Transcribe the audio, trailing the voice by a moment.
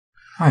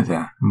Hi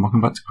there, and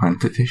welcome back to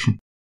Tactician,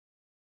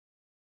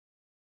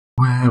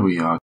 where we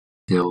are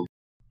still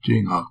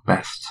doing our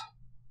best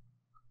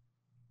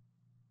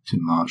to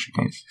march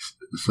against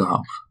the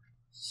South.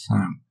 So,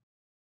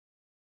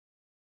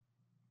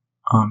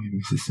 Army of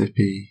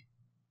Mississippi,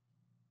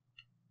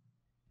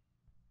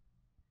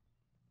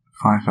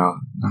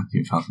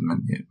 19,000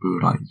 men yet, we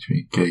would like to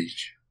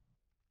engage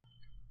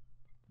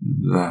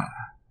there.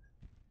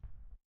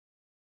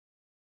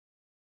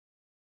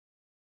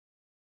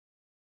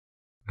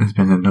 There's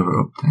been another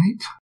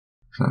update,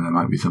 so there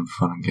might be some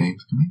fun and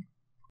games coming.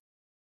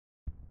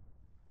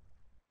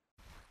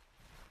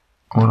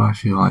 What I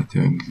feel like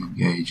doing is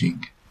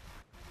engaging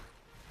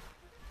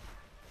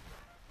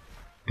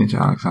into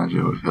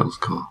Alexandria with Hill's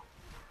Corps.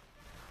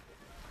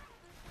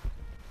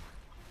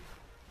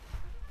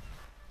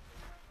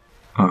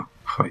 Oh,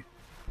 wait,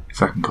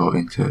 second corps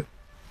into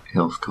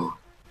Hill's Corps.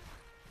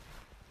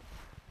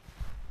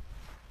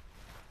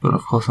 But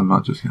of course I'm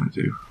not just going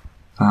to do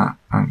that,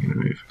 I'm going to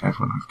move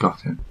everyone I've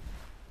got in.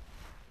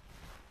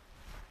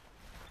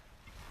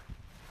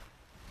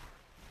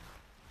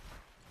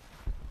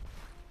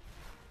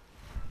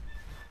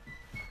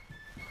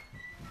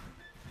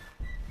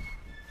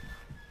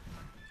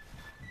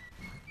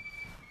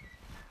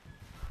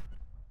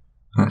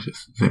 Let's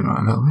just zoom out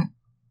a little bit.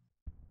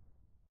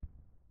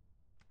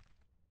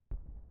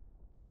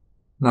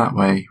 That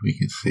way we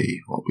can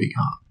see what we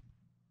got.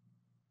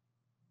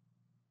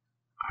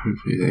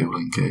 Hopefully they will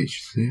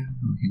engage soon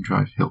and we can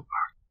drive Hill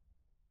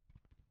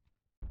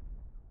back.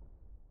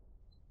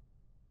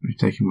 We've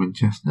taken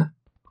Winchester.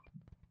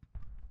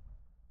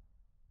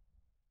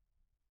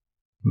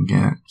 We can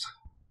get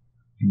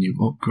a new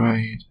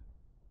upgrade.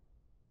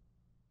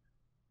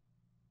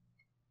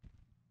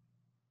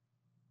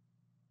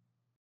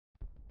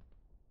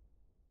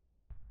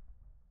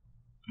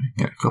 We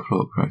can get a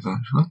couple of upgrades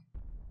actually.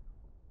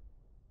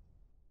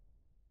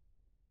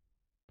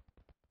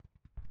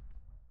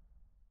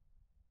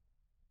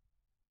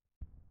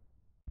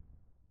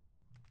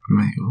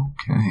 Mate,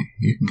 okay,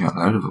 you can get a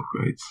load of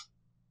upgrades.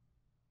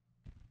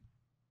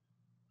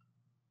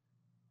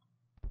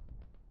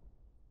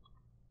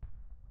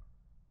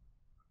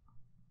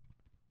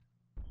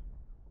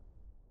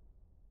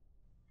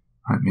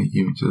 Might make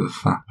you into the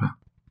Sapper.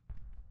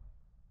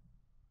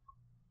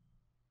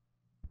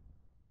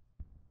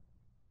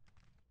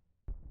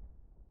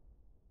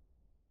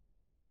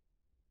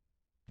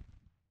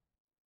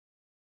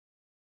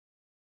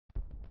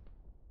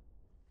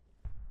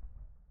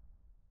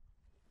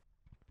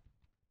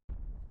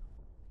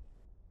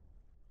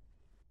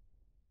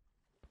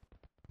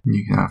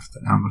 You can have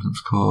the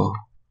Ambulance Corps,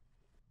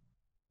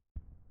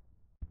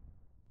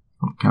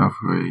 or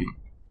Cavalry,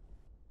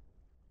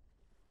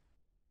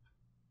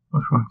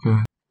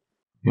 Bushwhacker.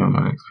 You haven't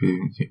got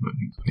experience, you've got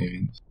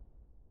experience.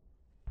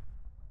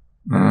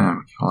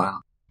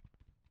 Well,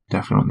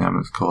 definitely the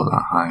Ambulance Corps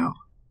that high up.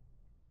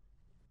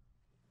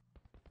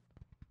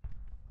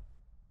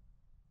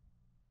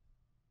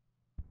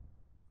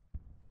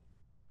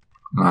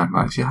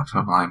 Limelights, you have to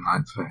have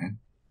limelights for him.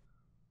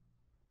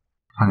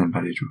 And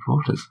embedded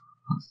reporters.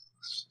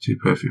 That's too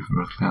perfect for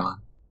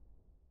McClellan.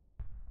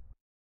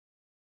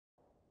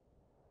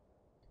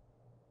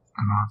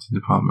 The mountain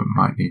department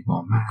might need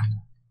more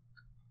men.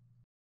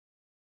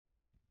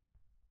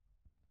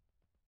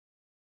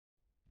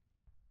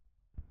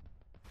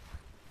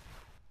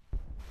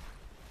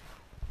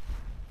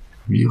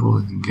 Mule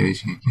is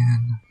engaging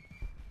again.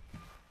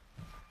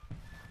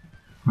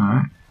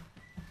 Alright.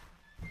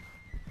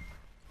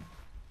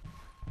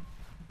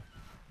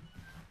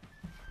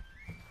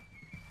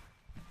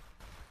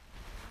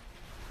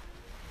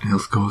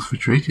 Hill's Corps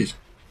retreated.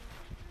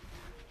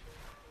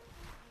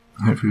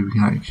 Hopefully we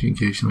can actually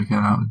engage them again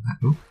out of that.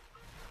 Ooh.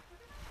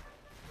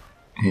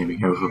 Here we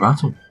go for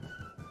battle.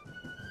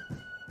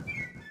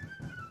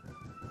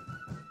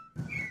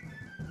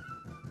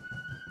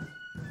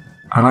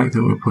 I like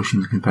that we're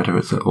pushing the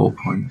Confederates at all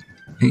points.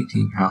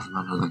 18,000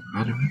 under the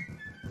Confederate.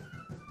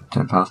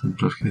 10,000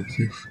 plus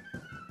Curtis.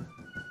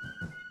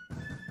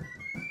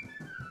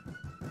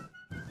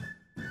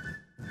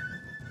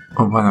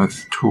 Oh, by the way,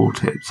 it's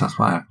tooltips, that's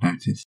what I've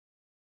noticed.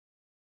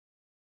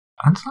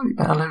 And slightly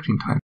better loading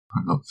time,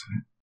 I looked at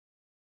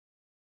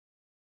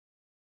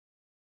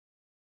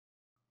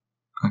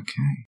it.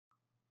 Okay.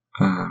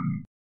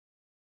 I'm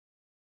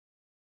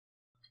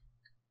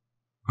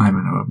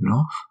going to up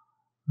north.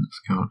 Let's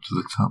go up to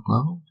the top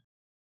level.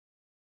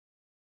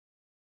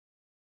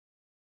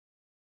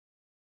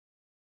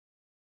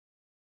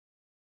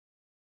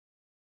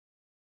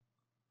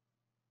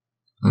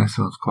 This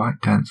one's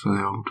quite dense for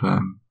the old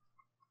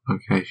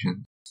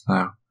location,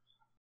 so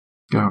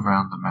go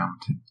around the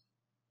mountain.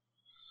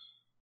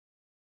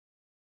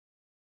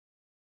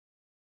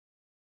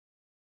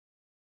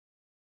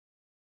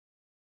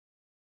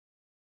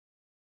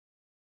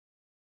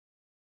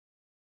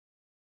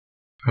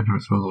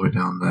 Confederates are all the way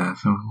down there,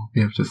 so we'll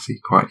be able to see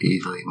quite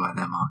easily where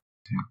they're marked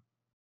to.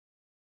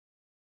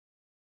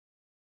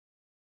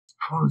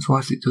 Performance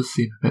wise, it does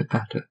seem a bit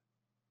better.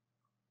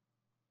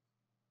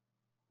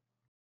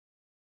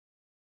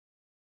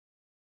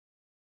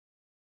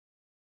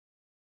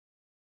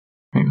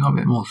 Maybe we got a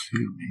bit more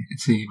zoom.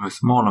 It's even a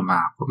smaller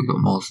map, but we got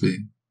more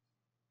zoom.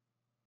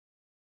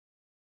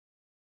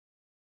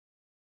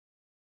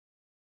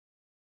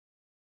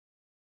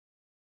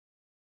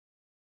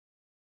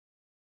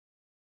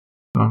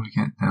 When we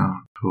get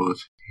down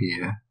towards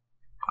here,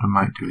 what I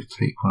might do is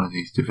take one of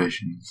these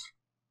divisions,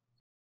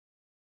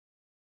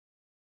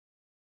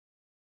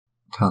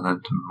 tell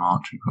them to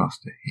march across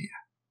to here.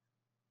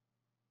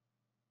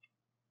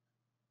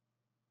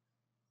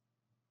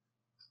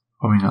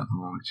 Probably not the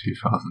one with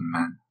 2,000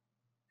 men.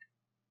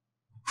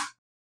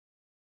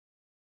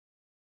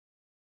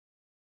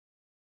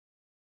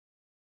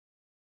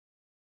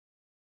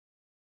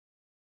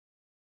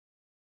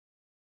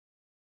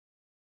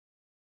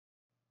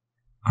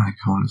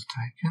 Icon is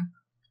taken.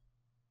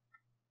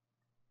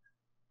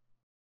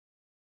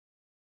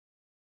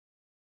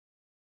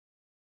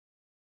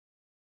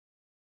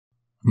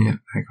 Yep,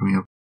 they're coming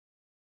up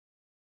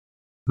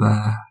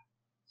there.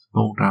 It's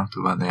all down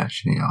to where they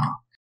actually are.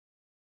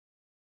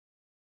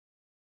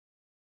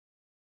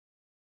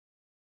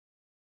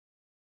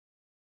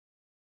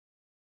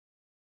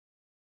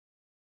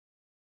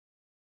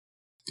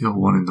 Still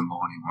 1 in the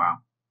morning, wow.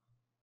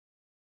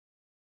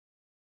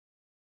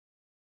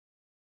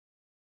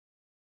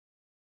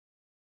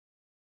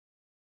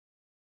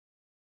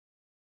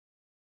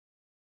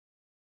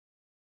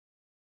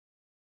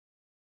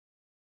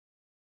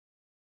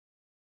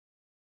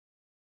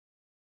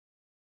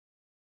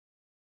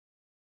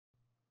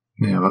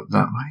 Yeah, up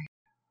that way.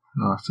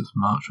 Let's just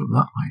march up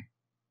that way.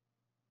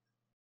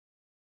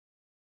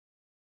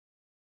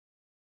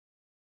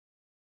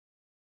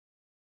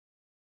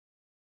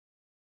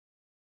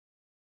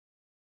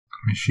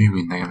 I'm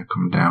assuming they're going to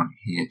come down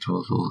here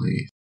towards all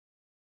these.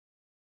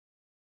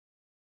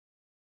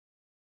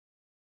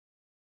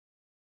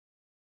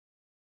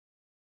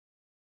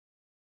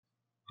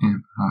 Yep,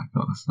 that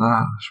got us that.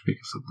 That should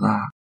pick us up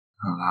that,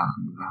 and that,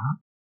 and that.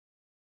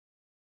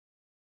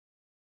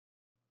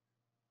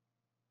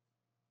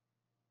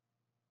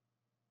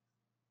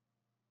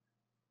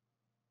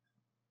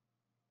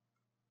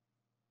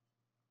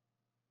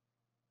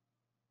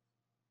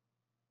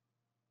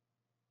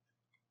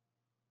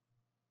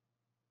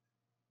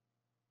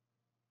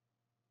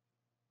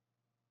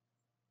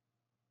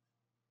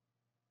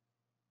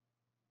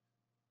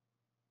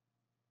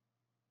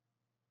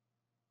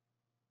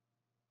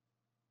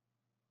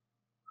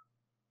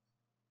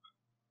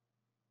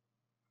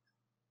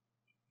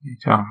 The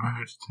town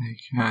road's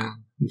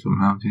taken, the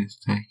mountain's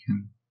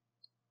taken.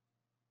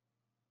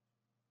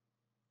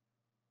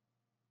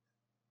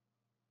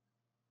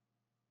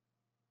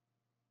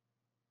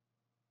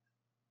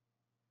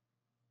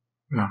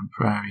 Round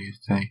Prairie is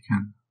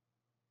taken.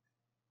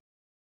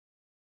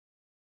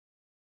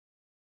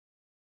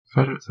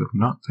 Federates have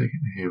not taken.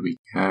 Here we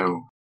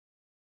go.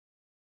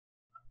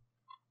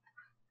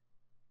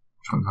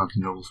 Trying to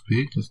normal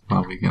speed just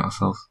while we get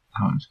ourselves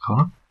out into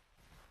column.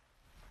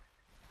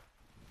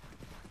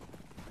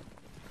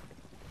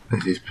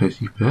 This is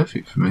pretty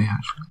perfect for me,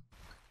 actually.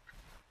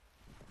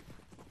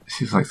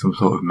 This is like some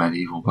sort of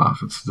medieval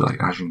battle. It's like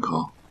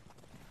Agincourt.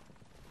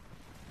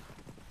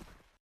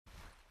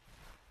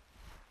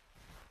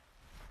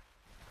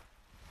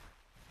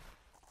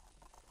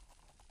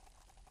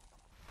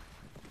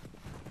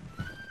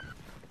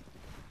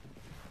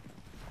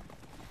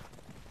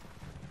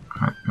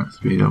 Right, let's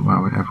speed up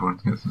while everyone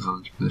gets themselves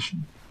into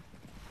position.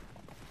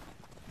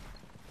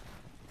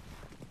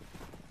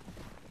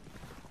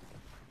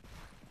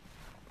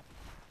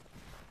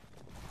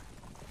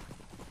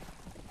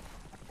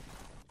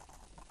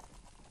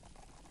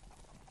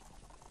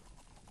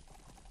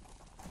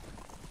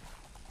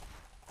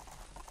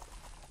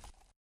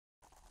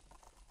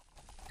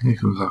 Here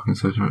comes our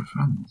Confederate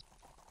friends.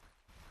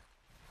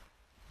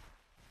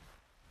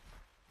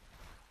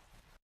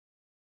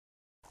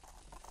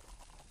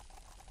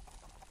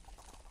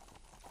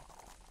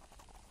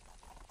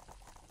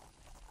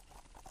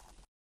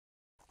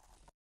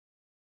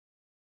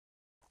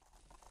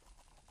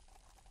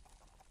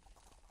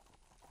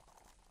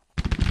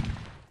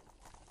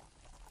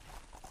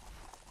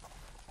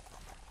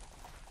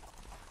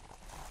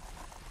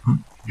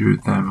 Drew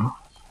them off.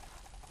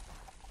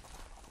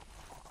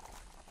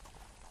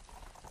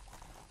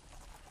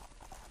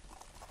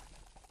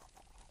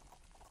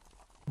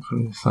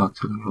 Hopefully this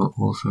artillery will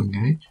also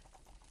engage.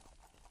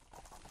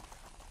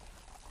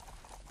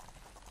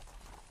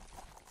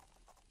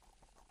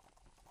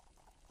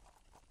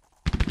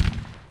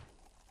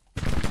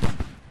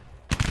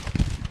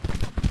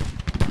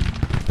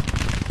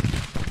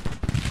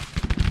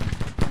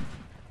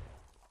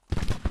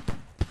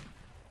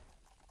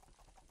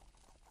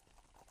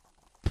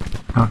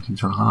 Out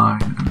into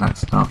line, and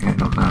let's start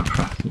getting up there and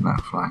pressing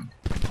that flank.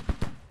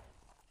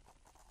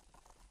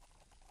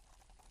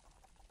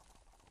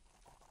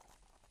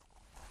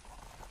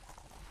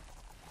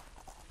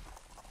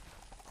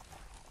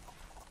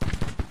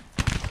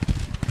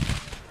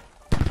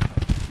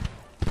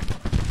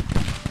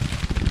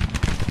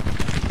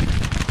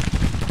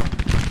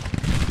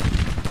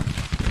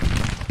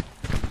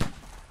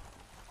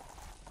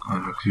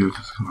 And refuse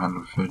to command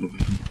of 3rd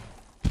Division.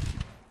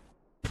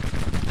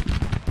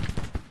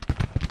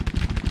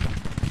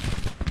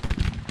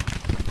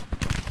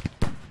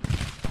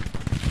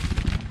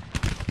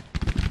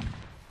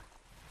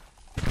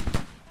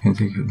 It's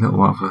going to take a little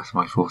while for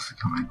my force to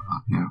come in,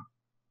 but yeah.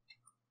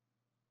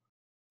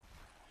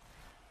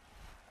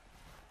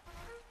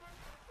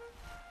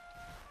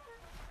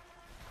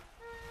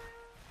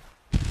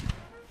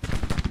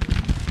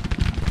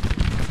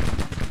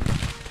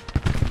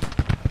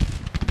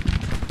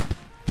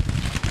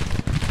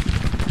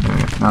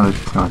 Now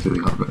they've decided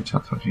they've got a bit of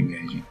chance of actually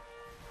engaging.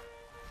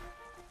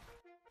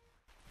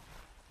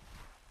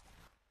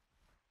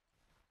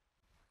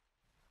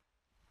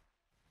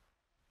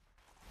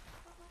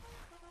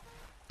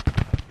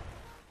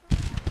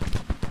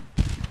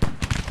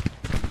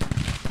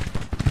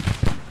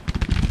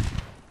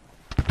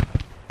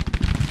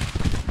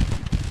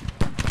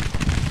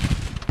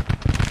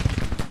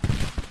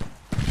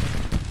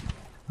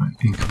 Right,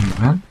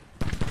 incoming men.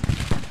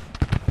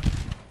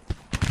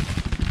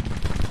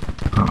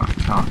 Oh, I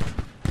can't.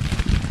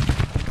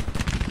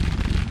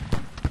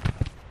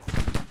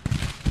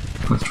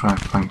 Let's try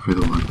and flank through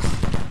the woods.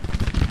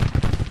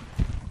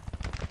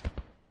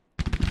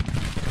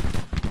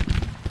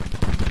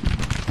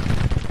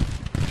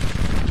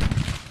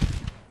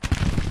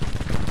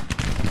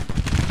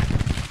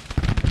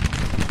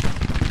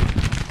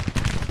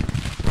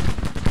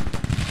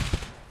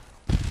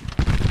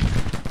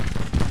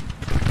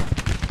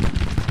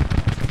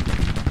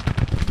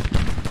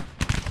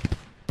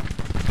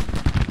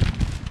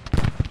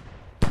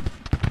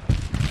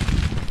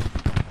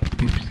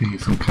 Taking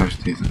some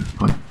casualties at this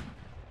point.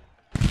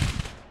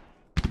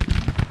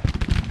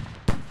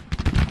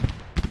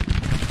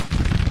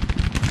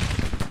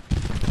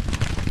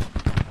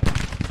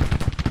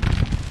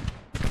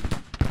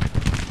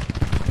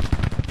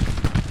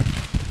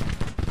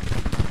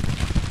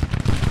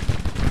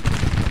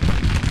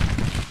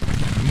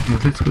 I'm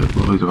a little bit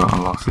worried about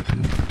our losses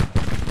here.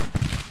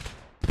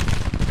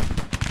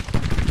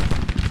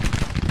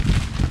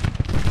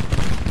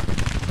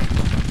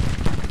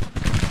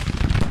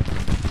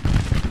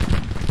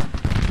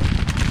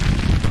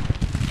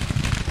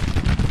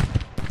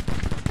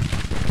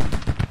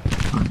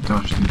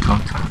 Dodged in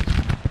contact.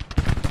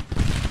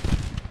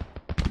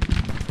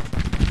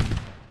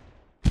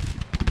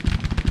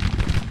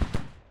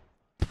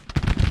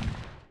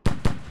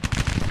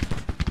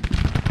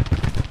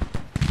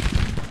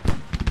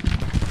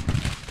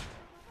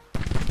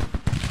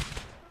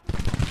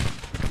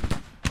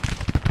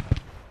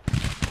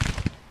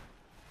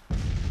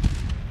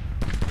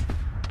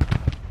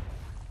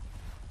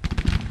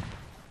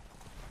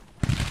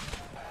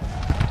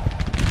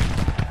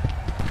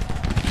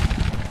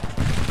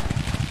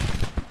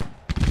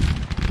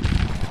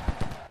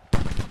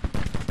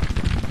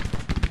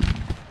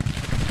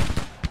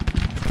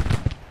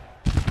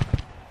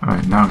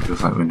 Alright, now it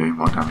feels like we're doing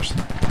more damage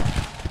than.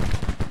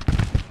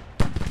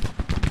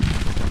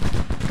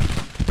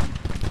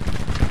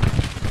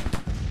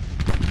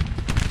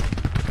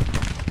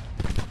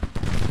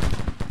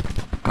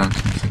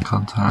 Benton's in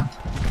contact.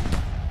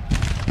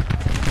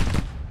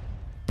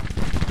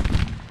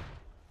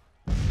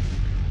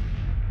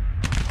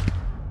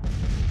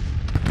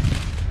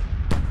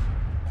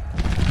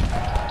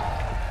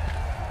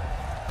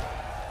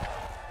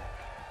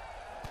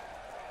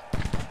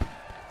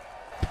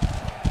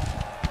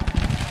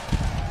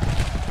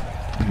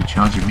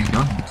 Charging me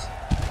guns.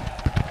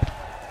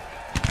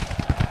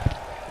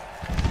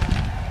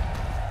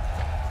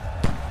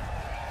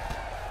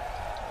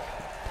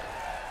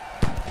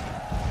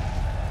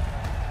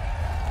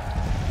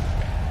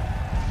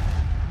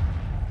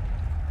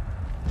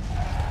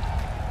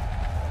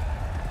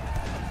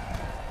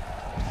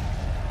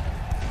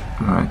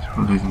 Right,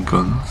 we're losing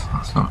guns,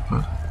 that's not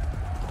good.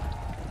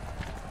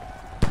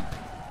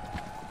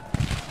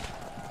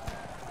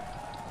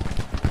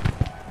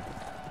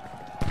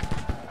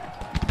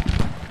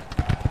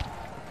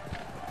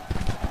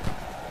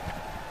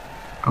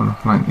 I want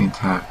to flank the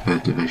entire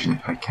 3rd Division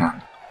if I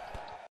can.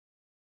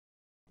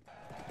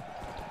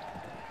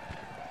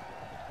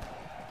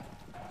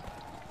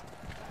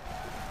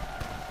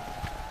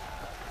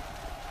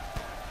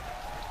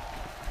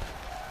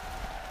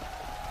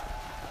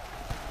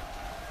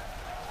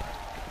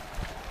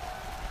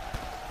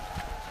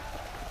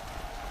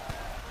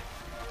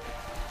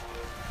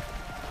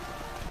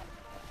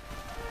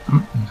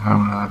 And how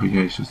one of our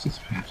brigades just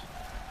disappeared.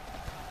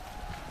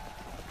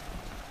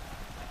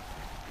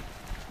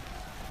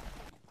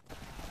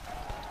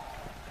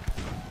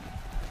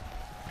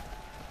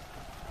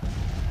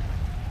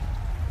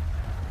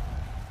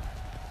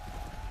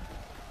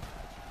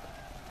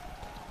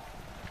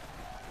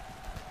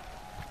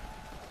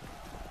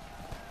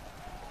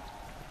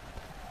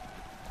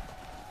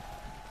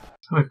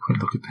 So a quick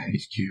look at the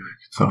HQ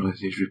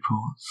consolidated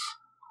reports.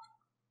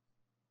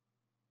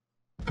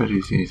 Very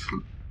easy.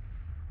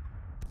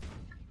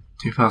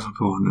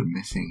 2,400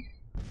 missing.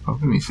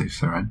 Probably means they've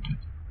surrendered.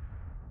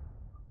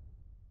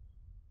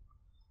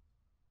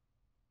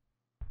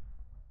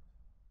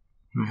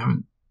 We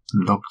haven't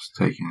logged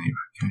taking any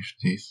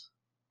casualties.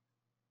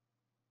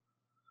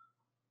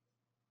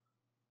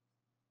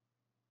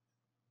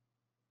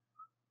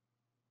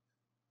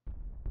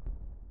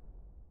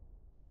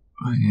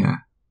 But yeah,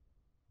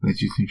 They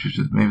just seem to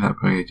just, maybe that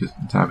brigade just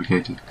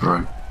navigated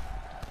broke.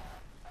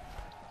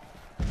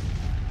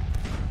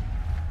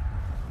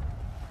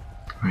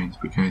 Green's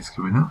brigade's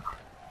going up.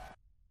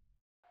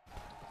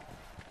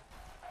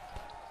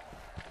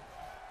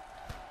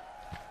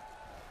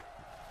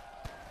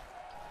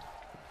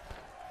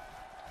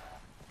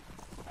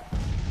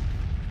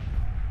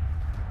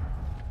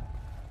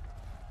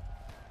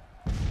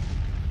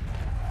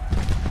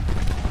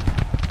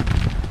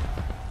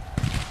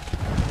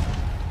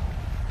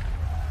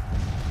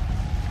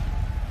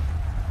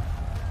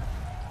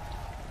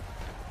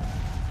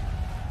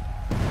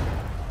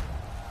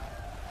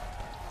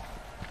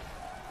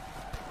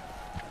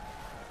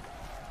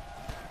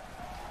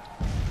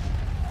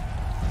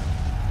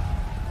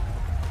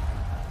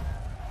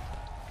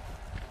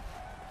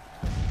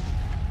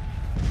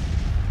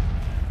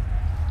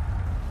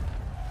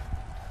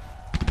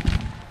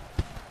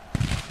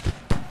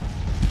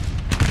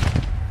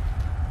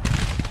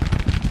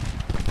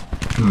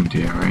 Oh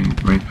dear,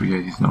 Rain's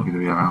brigade is not going to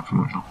be around for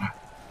much longer.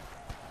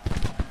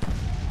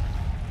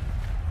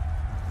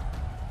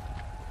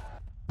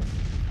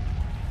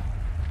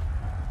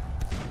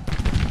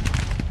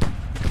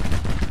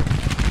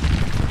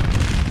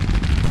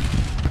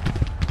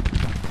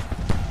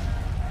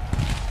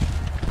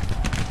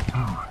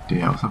 Oh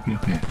dear, what's happening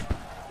up here?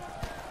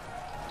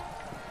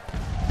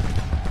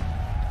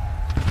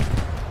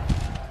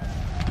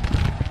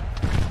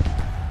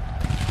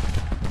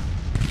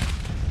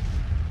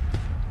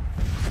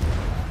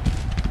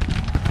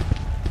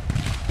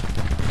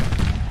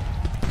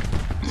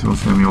 It's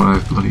also going to be one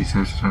of those bloody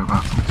toe-to-toe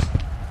battles.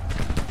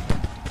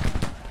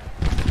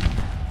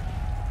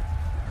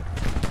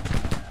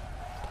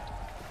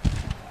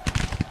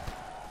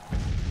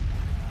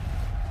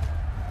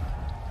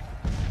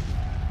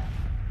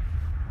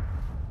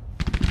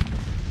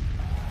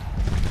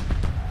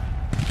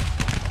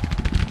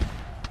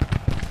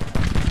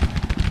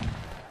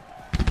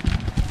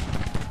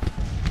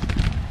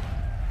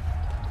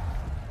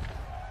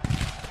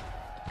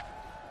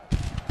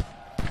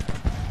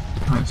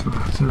 Right, so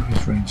that's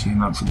surface ranging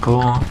that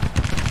support.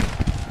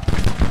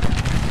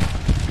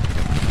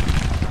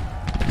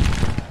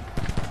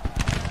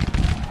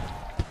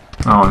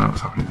 Oh, I know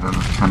what's happening there,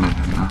 there's a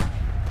cannon in there.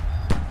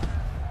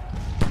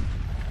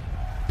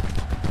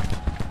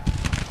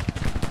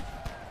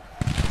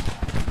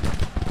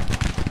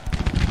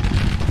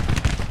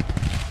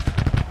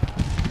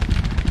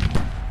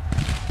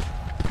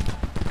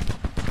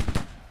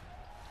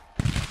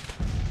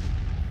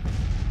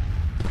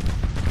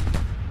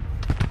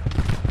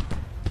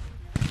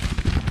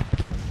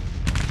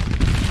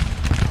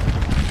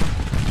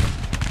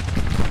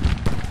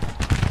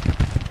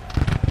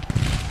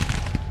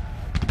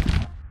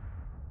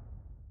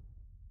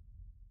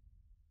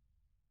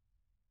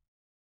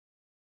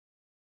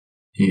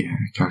 Yeah,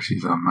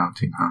 casualties are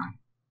mounting high.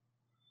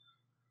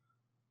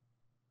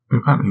 But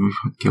apparently we've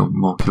had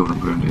more killed than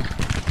wounded.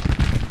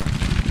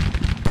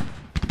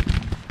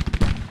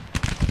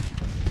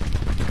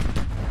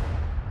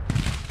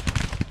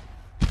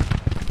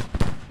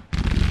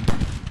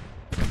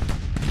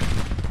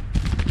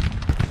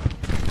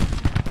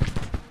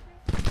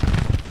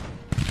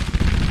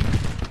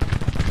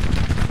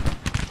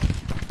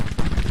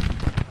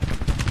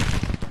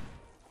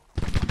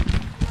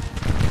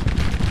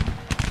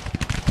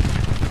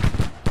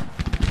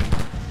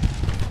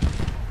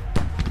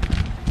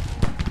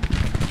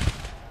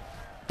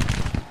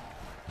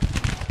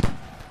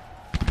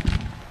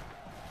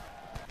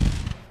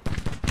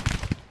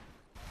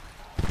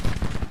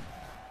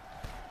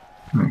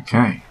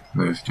 Okay,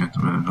 those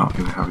gentlemen are not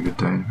going to have a good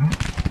day of it.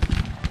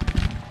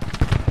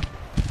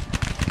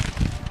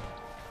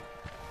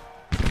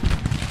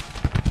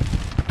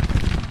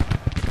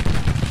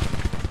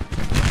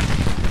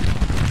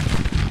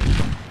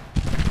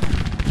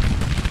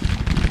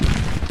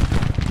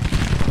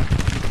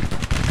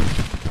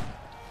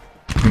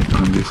 I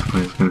think this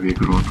play is going to be a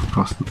good one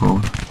across the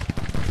board.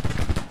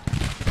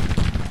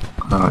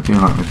 I do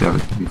like my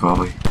David to be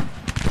volley.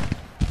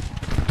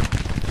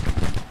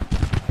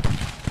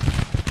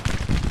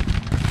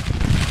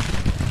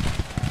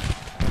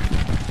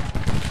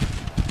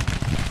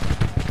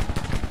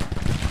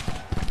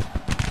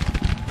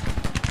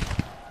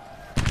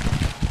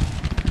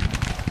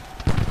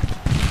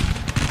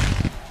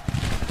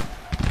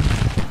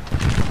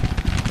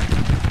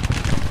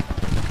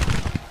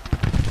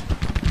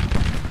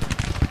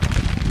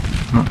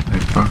 Oh,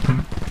 they've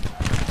broken.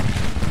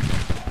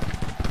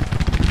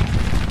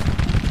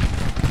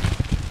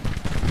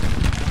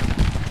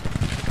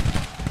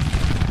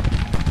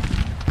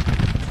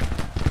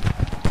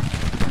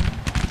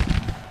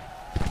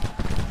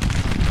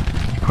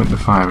 You put the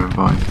fire in,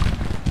 boys.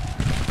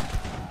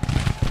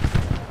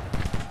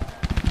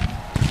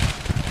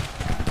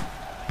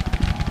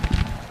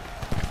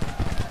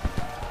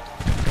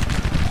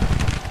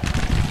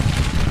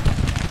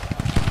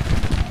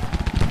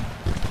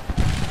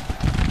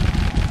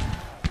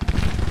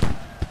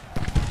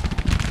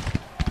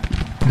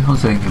 This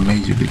one's saying a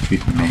major victory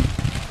for me.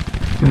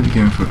 It's going to be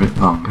going for a bit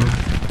longer,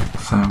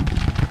 so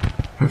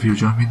Hopefully you'll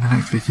join me in the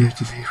next video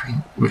to see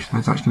which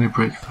side's actually going to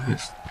break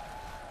first.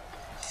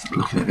 It's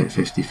looking a bit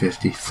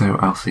 50-50, so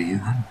I'll see you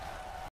then.